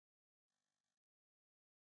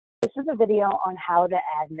is a video on how to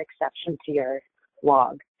add an exception to your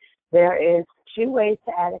log. There is 2 ways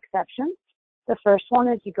to add exceptions. The first one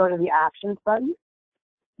is you go to the options button,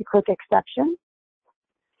 you click exception.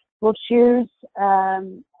 We'll choose,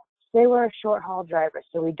 say we're a short haul driver,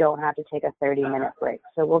 so we don't have to take a 30-minute break.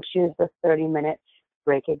 So we'll choose the 30-minute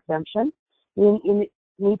break exemption. You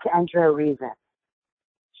need to enter a reason.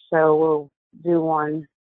 So we'll do one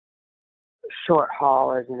short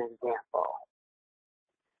haul as an example.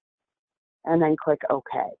 And then click OK.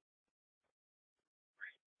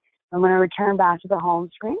 I'm going to return back to the home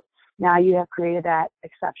screen. Now you have created that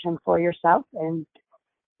exception for yourself, and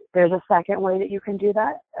there's a second way that you can do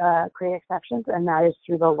that, create exceptions, and that is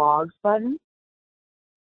through the logs button.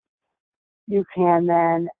 You can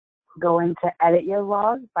then go into edit your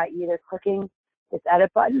log by either clicking this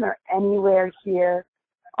edit button or anywhere here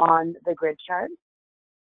on the grid chart.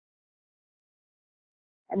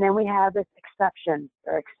 And then we have this exception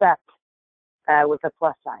or accept with a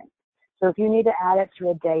plus sign. So if you need to add it to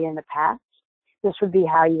a day in the past, this would be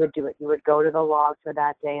how you would do it. You would go to the log for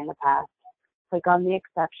that day in the past, click on the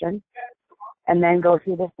exception, and then go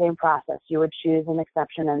through the same process. You would choose an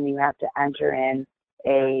exception and you have to enter in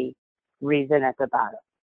a reason at the bottom.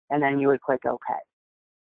 And then you would click OK.